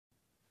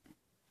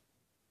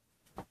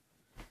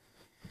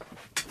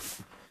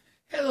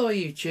Hello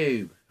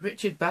YouTube,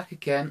 Richard back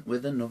again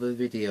with another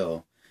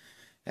video.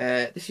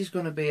 This is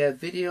going to be a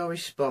video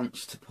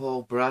response to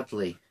Paul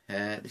Bradley.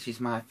 This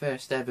is my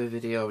first ever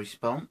video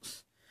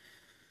response.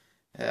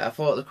 I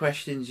thought the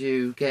questions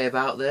you gave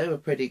out there were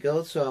pretty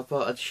good, so I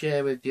thought I'd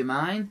share with you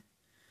mine.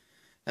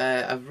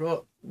 I've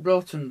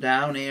wrote them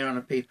down here on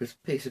a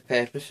piece of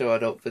paper so I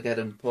don't forget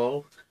them,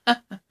 Paul.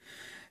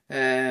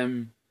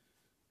 Right,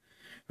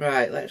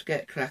 let's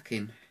get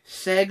cracking.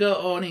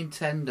 Sega or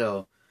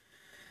Nintendo?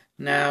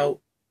 Now,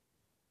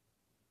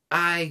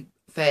 I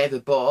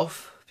favour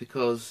both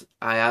because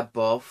I had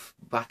both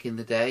back in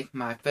the day.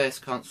 My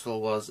first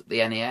console was the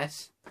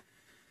NES,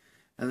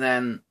 and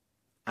then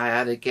I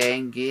had a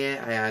Game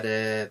Gear, I had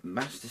a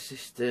Master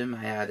System,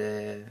 I had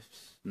a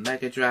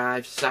Mega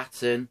Drive,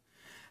 Saturn.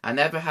 I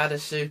never had a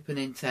Super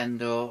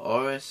Nintendo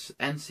or a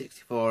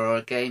N64 or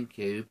a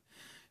GameCube,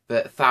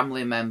 but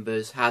family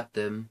members had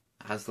them,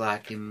 as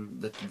like in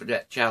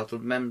the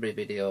childhood memory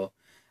video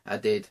I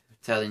did,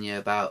 telling you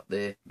about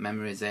the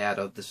memories they had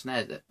of the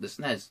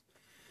SNES.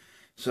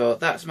 So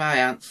that's my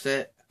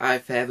answer. I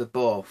favour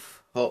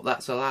both. Hope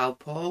that's allowed,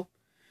 Paul.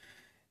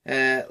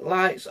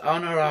 Lights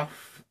on or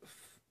off?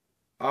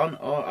 On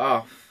or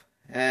off?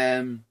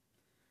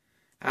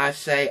 I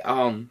say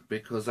on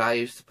because I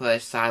used to play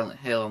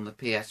Silent Hill on the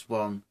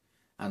PS1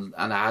 and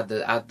I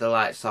had the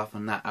lights off,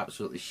 and that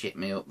absolutely shit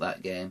me up,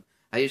 that game.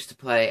 I used to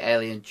play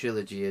Alien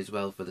Trilogy as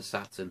well for the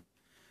Saturn.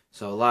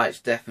 So lights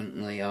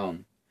definitely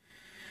on.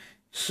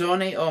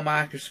 Sony or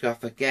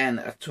Microsoft? Again,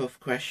 a tough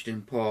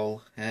question,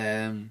 Paul.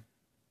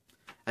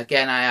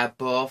 Again, I had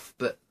both,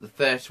 but the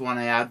first one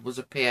I had was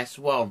a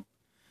PS1.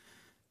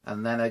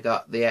 And then I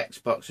got the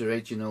Xbox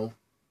original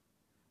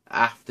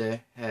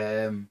after.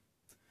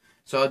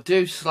 So I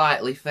do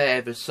slightly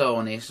favour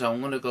Sony, so I'm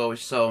going to go with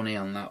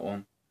Sony on that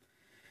one.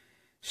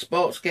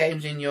 Sports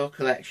games in your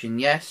collection?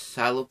 Yes,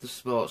 I love the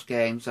sports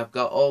games. I've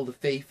got all the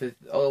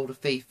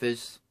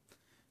FIFAs,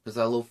 because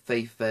I love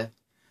FIFA.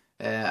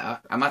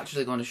 I'm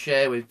actually going to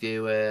share with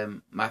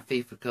you my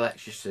FIFA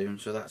collection soon,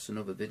 so that's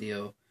another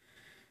video.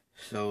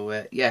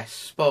 So yes,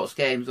 sports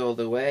games all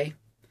the way.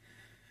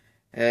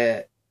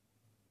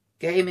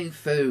 Gaming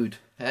food.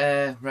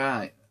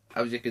 Right,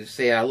 as you can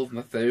see, I love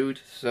my food,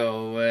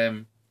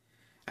 so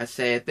I'd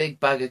say a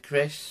big bag of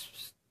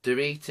crisps,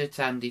 Dorito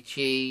Tandy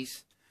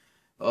cheese,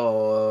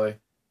 or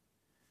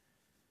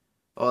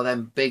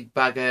them big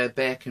bag of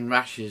bacon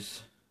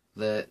rashers,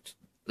 the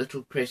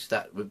little crisps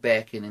that with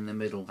bacon in the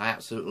middle. I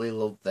absolutely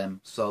love them.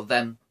 So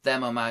them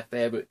are my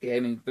favourite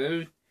gaming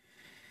food.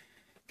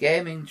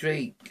 Gaming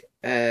drink,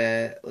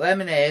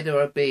 lemonade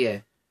or a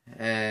beer.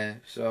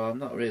 So I'm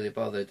not really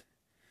bothered.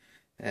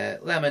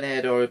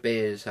 Lemonade or a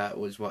beer, that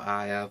was what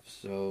I have.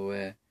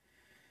 So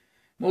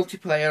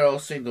multiplayer or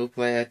single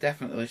player?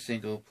 Definitely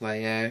single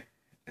player.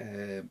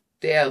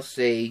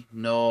 DLC,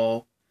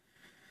 no.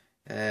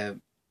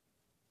 Gaming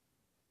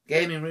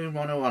room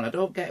 101. I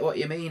don't get what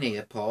you mean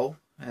here, Paul.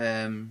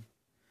 So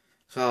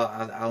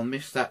I'll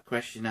miss that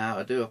question out.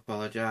 I do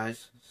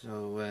apologise.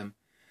 So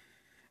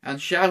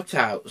and shout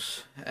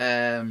outs.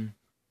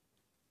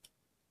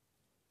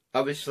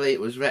 Obviously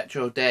it was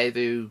Retro Dave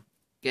who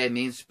gave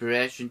me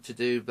inspiration to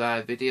do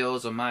my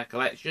videos on my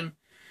collection.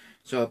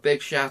 So a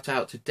big shout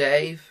out to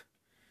Dave.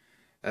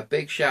 A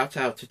big shout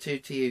out to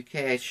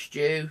 2TUK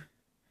Stu.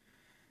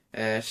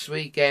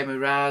 Sweet Gamer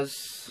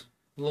Raz.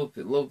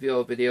 Love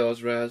your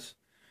videos, Raz.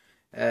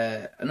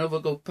 Another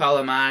good pal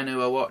of mine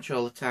who I watch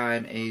all the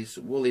time is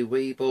Wooly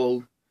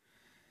Weeble.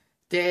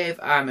 Dave,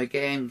 I'm a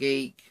game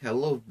geek.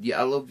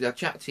 I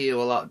chat to you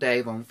a lot,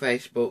 Dave, on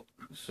Facebook.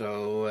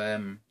 So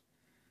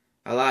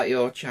I like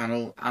your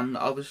channel, and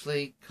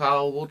obviously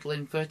Carl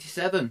Woodlin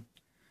 37.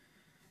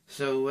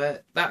 So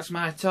that's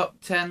my top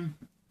 10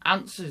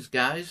 answers,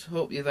 guys.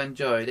 Hope you've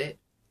enjoyed it.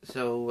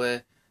 So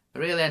I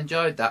really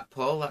enjoyed that,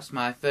 Paul. That's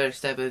my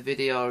first ever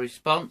video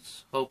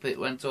response. Hope it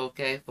went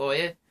okay for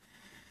you.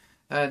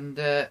 And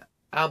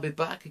I'll be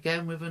back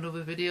again with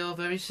another video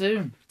very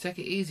soon. Take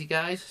it easy,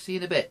 guys. See you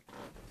in a bit.